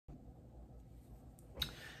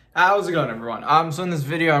How's it going, everyone? So in this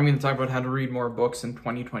video, I'm going to talk about how to read more books in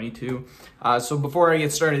 2022. So before I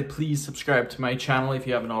get started, please subscribe to my channel if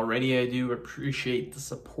you haven't already. I do appreciate the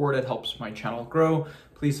support. It helps my channel grow.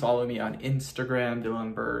 Please follow me on Instagram,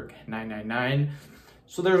 DylanBerg999.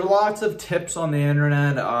 So there's lots of tips on the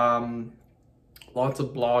internet, lots of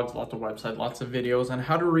blogs, lots of websites, lots of videos on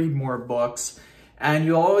how to read more books. And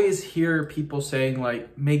you always hear people saying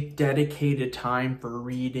like, make dedicated time for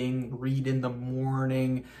reading, read in the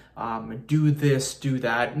morning, do this, do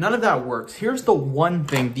that. None of that works. Here's the one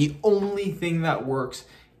thing, the only thing that works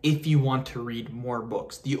if you want to read more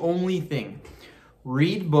books. The only thing,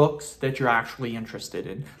 read books that you're actually interested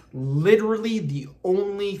in. Literally the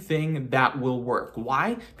only thing that will work.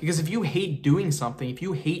 Why? Because if you hate doing something, if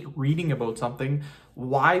you hate reading about something,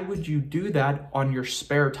 why would you do that on your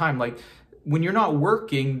spare time? Like, when you're not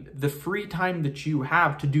working, the free time that you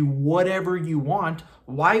have to do whatever you want,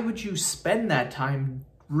 why would you spend that time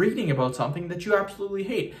reading about something that you absolutely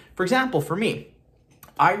hate? For example, for me,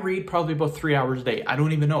 I read probably about 3 hours a day. I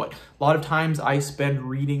don't even know it. A lot of times I spend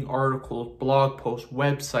reading articles, blog posts,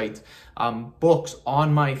 websites, books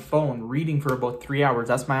on my phone, reading for about 3 hours.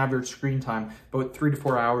 That's my average screen time, about 3 to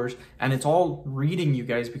 4 hours. And it's all reading, you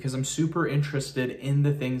guys, because I'm super interested in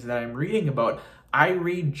the things that I'm reading about. I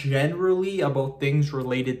read generally about things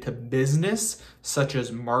related to business, such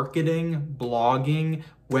as marketing, blogging,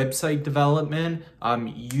 website development,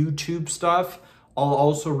 YouTube stuff. I'll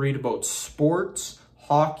also read about sports,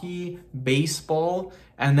 hockey, baseball,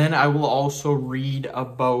 and then I will also read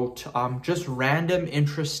about just random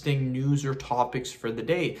interesting news or topics for the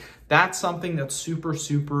day. That's something that's super,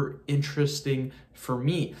 super interesting for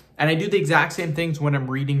me. And I do the exact same things when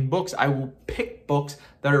I'm reading books. I will pick books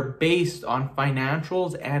that are based on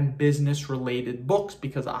financials and business related books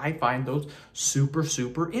because I find those super,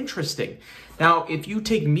 super interesting. Now, if you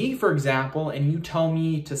take me, for example, and you tell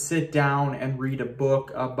me to sit down and read a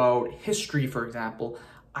book about history, for example,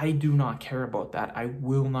 I do not care about that. I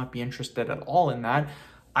will not be interested at all in that.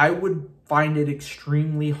 I would find it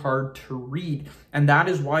extremely hard to read. And that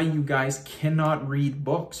is why you guys cannot read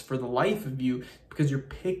books for the life of you, because you're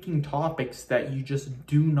picking topics that you just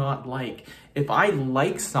do not like. If I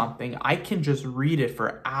like something, I can just read it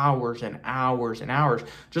for hours and hours and hours.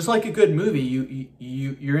 Just like a good movie,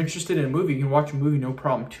 you're interested in a movie, you can watch a movie, no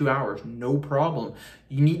problem, 2 hours, no problem.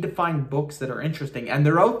 You need to find books that are interesting, and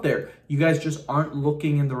they're out there. You guys just aren't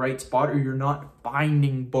looking in the right spot, or you're not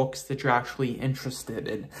finding books that you're actually interested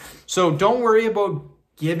in. So don't worry about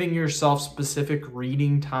giving yourself specific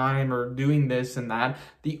reading time or doing this and that.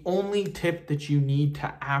 The only tip that you need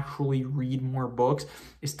to actually read more books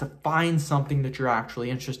is to find something that you're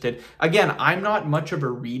actually interested. Again, I'm not much of a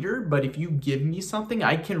reader, but if you give me something,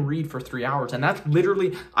 I can read for 3 hours. And that's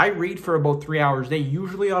literally, I read for about 3 hours a day,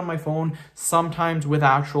 usually on my phone, sometimes with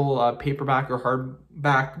actual paperback or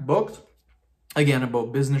hardback books. Again,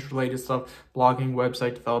 about business related stuff, blogging,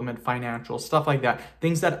 website development, financial, stuff like that.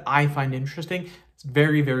 Things that I find interesting. It's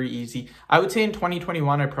very, very easy. I would say in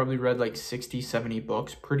 2021, I probably read like 60, 70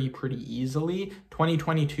 books pretty easily.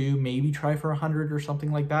 2022, maybe try for 100 or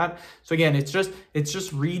something like that. So again, it's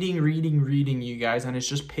just reading, you guys, and it's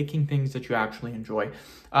just picking things that you actually enjoy.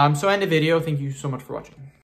 So end the video. Thank you so much for watching.